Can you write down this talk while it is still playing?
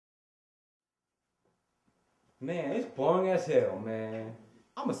Man, it's boring as hell, man.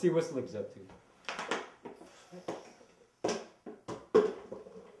 I'ma see what Slick's up to.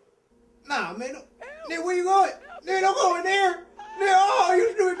 Nah, man. Nigga, where you going? Nigga, don't go in there. Nigga, oh,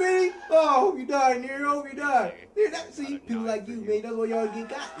 you stupid bitty. Oh, I hope you die, nigga. I hope you die. Nigga, see, people like you, man, that's why y'all get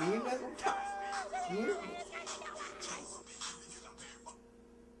got, man. That's what I'm talking about.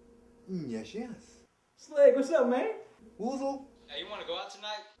 Yes, yes. Slick, what's up, man? Woozle? Hey, you want to go out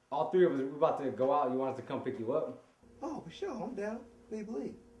tonight? All three of us, we're about to go out. You want us to come pick you up? Oh, for sure. I'm down. Please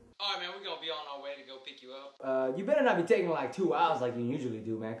believe. All right, man, we're going to be on our way to go pick you up. You better not be taking like 2 hours like you usually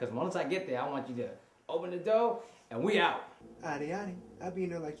do, man. Because once I get there, I want you to open the door and we out. Addy. I'll be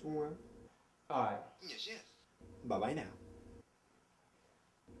in there like tomorrow. All right. Yes, yes. Bye-bye now.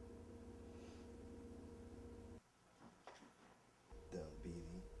 Dumb baby.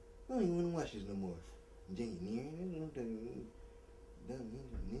 I don't even want to watch this no more. Dumb ninja.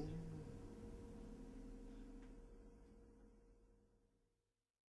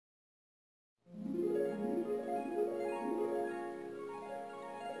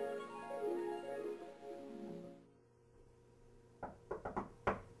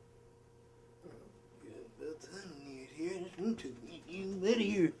 You out of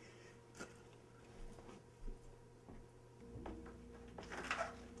here.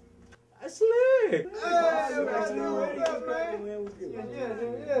 Slick! Yes,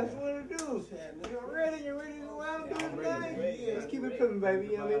 what it do? You're ready to go out and do today? Let's keep it pimpin', baby.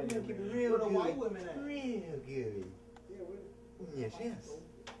 You know what I mean? Keep it real good. Real good. Yes, yes.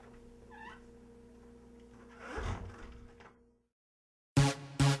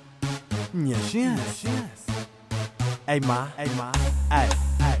 Yes. Hey, ma. Hey,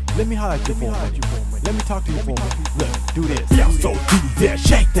 let me holler at you for a minute. Let me talk to you for a minute. Look, do this. Yeah, I'm so deep there,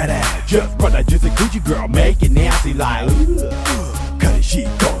 shake that ass. Just run that just a Gucci girl, make it nasty like Cuddie, she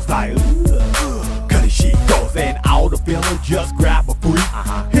goes like Cuddie, she goes and all the feeling just grab a freak.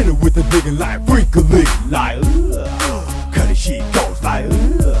 Hit her with a digging like freakily like Cuddie, she goes like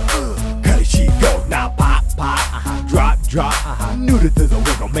Cuddie, she goes now pop, drop. Knew that there's a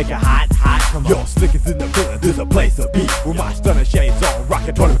way gon' make it hot. Come on. Yo, Slick is in the building, there's a place to be. With my stunner shades on,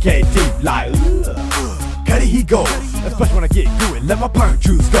 rockin' 20K deep like Cuddie, he goes, especially when I get good, let my burn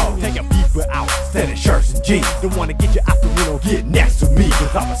juice go. Taking people out, standing shirts and jeans. Don't wanna get you out the window, get next to me.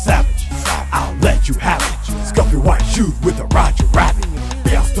 Cause I'm a savage, I'll let you have it. Scuff your white shoes with a Roger Rabbit.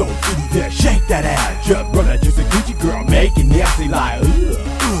 Bell stone city there, shake that ass. Just run that just a Gucci girl, make it nasty like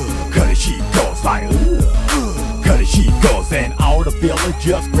Cuddie, she goes like Cuddie, she goes and all the feeling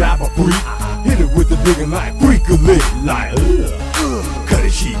just grab a freak. Hit it with the digging like freakily like Cuddie,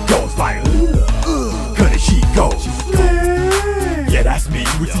 she goes like Cuddie, she goes. Yeah, that's me.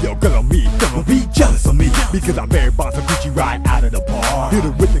 We see your girl on me, don't be jealous of me because I'm very boss of Gucci right out of the bar. Hit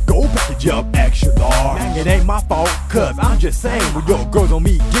it with the gold package up extra large. It ain't my fault, cause I'm just saying when your girl's on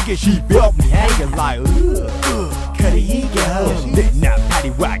me gigging, she felt me hanging like Cuddie, he goes. Then that patty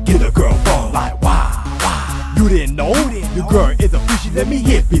whack, get a girl bone like wow. You didn't know? Your girl is a free, she let me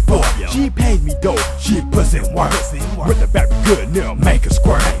hit before. She paid me dough, she puts in work. With the very good, now make her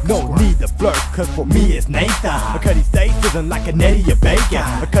squirt. No need to flirt, cause for me it's Nathan. A Cuddie stay sizzling like a Nettie or bacon.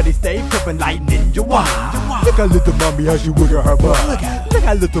 A Cuddie stay pimpin' like Ninja Wild. Look at little mommy how she wiggle her butt. Look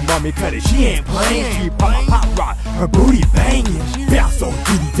at little mommy Cuddie, she ain't playing. She pop rock, her booty banging. Bounce so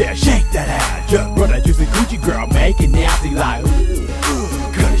booty there, shake that ass. Just run that juicy Gucci girl, make it nasty like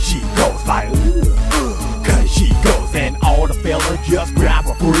Cuddie, she goes like Cuddie, she goes and all the fellas just grab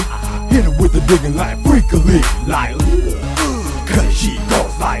a freak. Hit her with the digging like freakily like Cuddie, she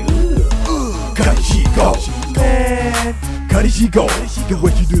goes like Cuddie, she goes. Man, Cuddie, she goes. The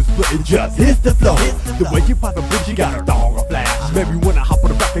way she do the split, it just hits the floor. The way she pops a bitch, she got her dog a flash. Maybe when I hop on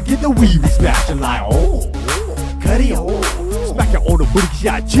the back and get the weed smashing like Cuddie, smack her on the booty, she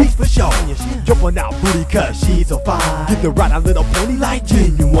got cheeks for show. Jumping out booty cause she's so fine. Get the right a little pony like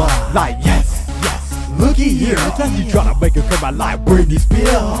genuine. Like yes. Looky here, you said you tryna make her come out like Britney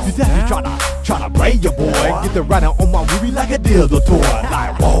Spears. You said you tryna play your boy. Get the rider on my movie like a dildo toy.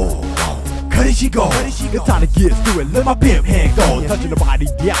 Like whoa, Cuddie, she go. It's time to get through it, let my pimp hand go. Touching the body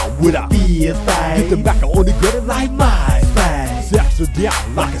down with a fierce thing. Get the back on the gutter like my spine. Sex her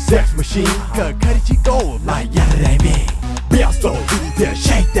down like a sex machine. Cause Cuddie, she go like yeah, that ain't me. Bell so there,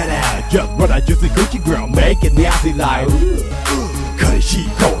 shake that ass. Just run that just a Gucci girl, make it nasty like Cuddie, she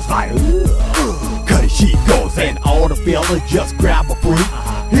goes like Cuddie, she goes and all the fellas just grab a freak.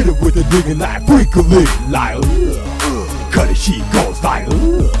 Hit her with a digging like freakily like Cuddie, she goes like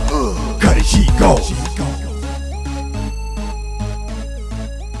Cuddie, she goes.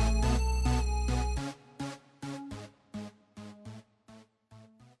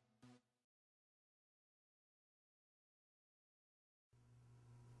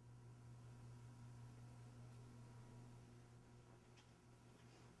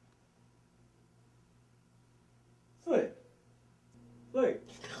 Look.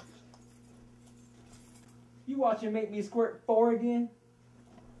 You watching Make Me Squirt 4 again?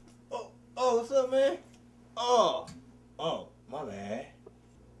 Oh, what's up, man? Oh, my bad.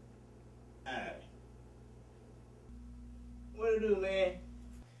 Alright. What to do, man?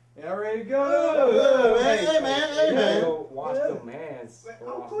 Y'all ready to go? Hey, man. Go wash them hands. Man,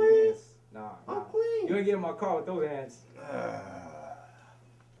 Go I'm wash clean. them hands. Nah. I'm clean. You ain't get in my car with those hands.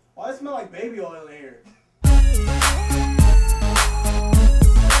 Why it smell like baby oil in here?